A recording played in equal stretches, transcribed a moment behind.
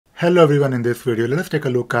Hello everyone, in this video let us take a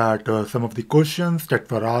look at some of the questions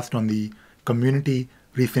that were asked on the community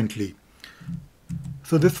recently.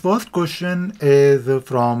 So this first question is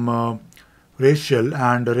from Rachel,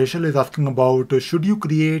 and Rachel is asking about should you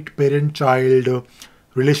create parent-child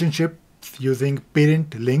relationships using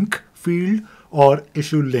parent link field or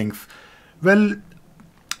issue links? Well,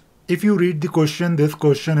 if you read the question, this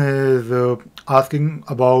question is asking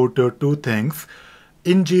about two things.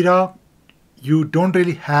 In Jira, you don't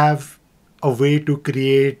really have a way to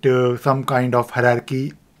create some kind of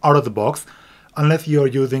hierarchy out of the box unless you're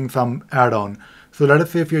using some add-on. So let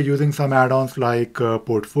us say if you're using some add-ons like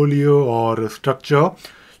portfolio or structure,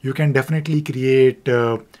 you can definitely create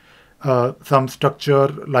some structure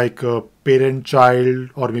like parent,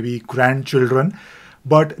 child, or maybe grandchildren.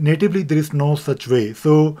 But natively, there is no such way.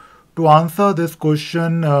 So to answer this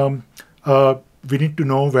question, we need to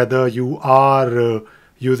know whether you are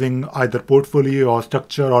using either portfolio or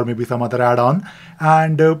structure or maybe some other add-on.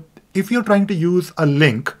 And if you're trying to use a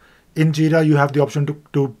link, in Jira you have the option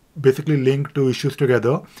to basically link two issues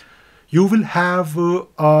together. You will have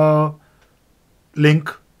a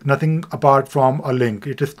link, nothing apart from a link.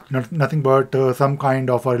 It is nothing but some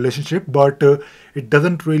kind of a relationship, but it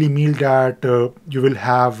doesn't really mean that you will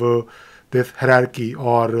have this hierarchy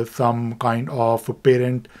or some kind of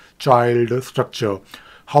parent-child structure.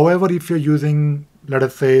 However, if you're using, let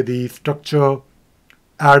us say, the structure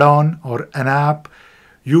add-on or an app,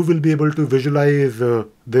 you will be able to visualize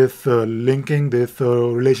this linking, this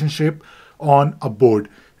relationship on a board.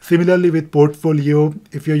 Similarly with portfolio,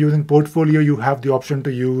 if you're using portfolio, you have the option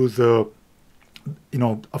to use a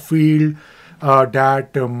field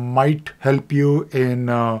that might help you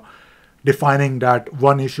in defining that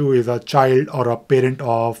one issue is a child or a parent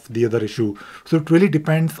of the other issue. So it really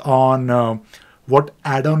depends on what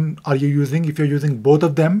add-on are you using. If you're using both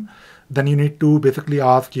of them, then you need to basically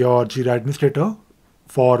ask your Jira administrator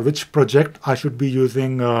for which project I should be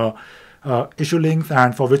using issue links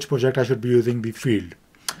and for which project I should be using the field.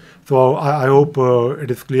 So I hope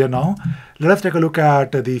it is clear now. Let us take a look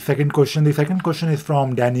at the second question. The second question is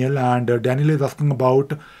from Daniel, and Daniel is asking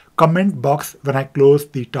about comment box when I close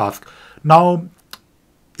the task. Now,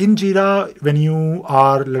 in Jira, when you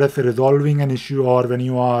are, let us say, resolving an issue, or when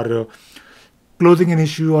you are closing an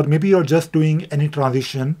issue, or maybe you're just doing any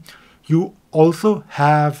transition, you also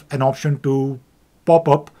have an option to pop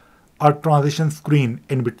up a transition screen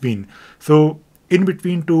in between. So in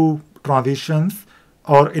between two transitions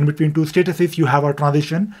or in between two statuses, you have a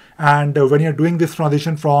transition. And when you're doing this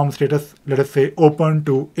transition from status, let us say, open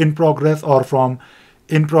to in progress or from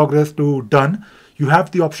in progress to done, you have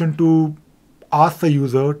the option to ask the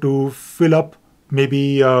user to fill up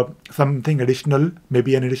maybe something additional,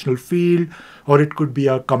 maybe an additional field, or it could be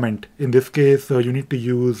a comment. In this case, you need to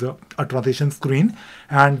use a transition screen.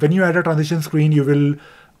 And when you add a transition screen, you will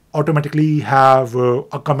automatically have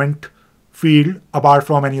a comment field apart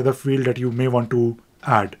from any other field that you may want to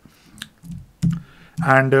add.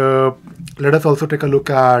 And let us also take a look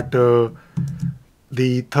at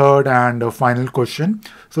the third and final question.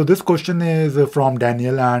 So this question is from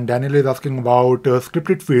Daniel, and Daniel is asking about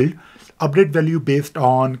scripted field update value based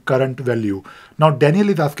on current value. Now Daniel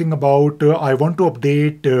is asking about I want to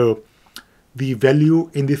update the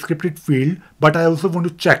value in the scripted field, but I also want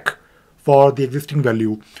to check for the existing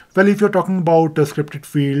value. Well, if you're talking about scripted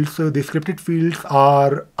fields, the scripted fields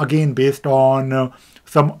are again based on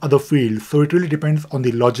some other fields. So it really depends on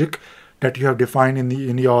the logic that you have defined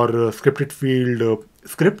in your scripted field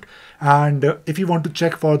script. And if you want to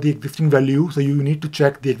check for the existing value, so you need to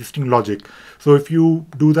check the existing logic. So if you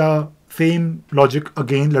do the same logic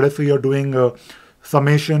again, let us say you're doing a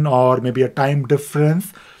summation or maybe a time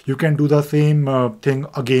difference, you can do the same thing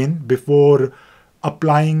again before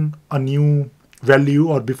applying a new value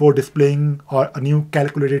or before displaying or a new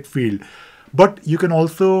calculated field. But you can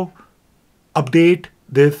also update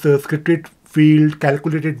this scripted field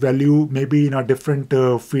calculated value maybe in a different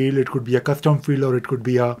field. It could be a custom field or it could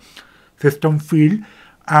be a system field.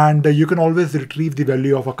 And you can always retrieve the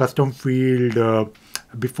value of a custom field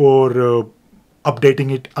before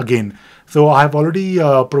updating it again. So I have already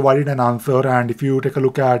provided an answer, and if you take a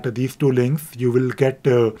look at these two links, you will get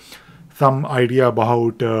some idea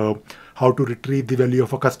about how to retrieve the value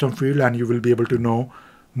of a custom field, and you will be able to know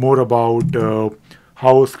more about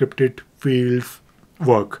how scripted fields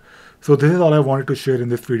work. So this is all I wanted to share in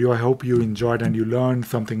this video. I hope you enjoyed and you learned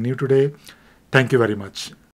something new today. Thank you very much.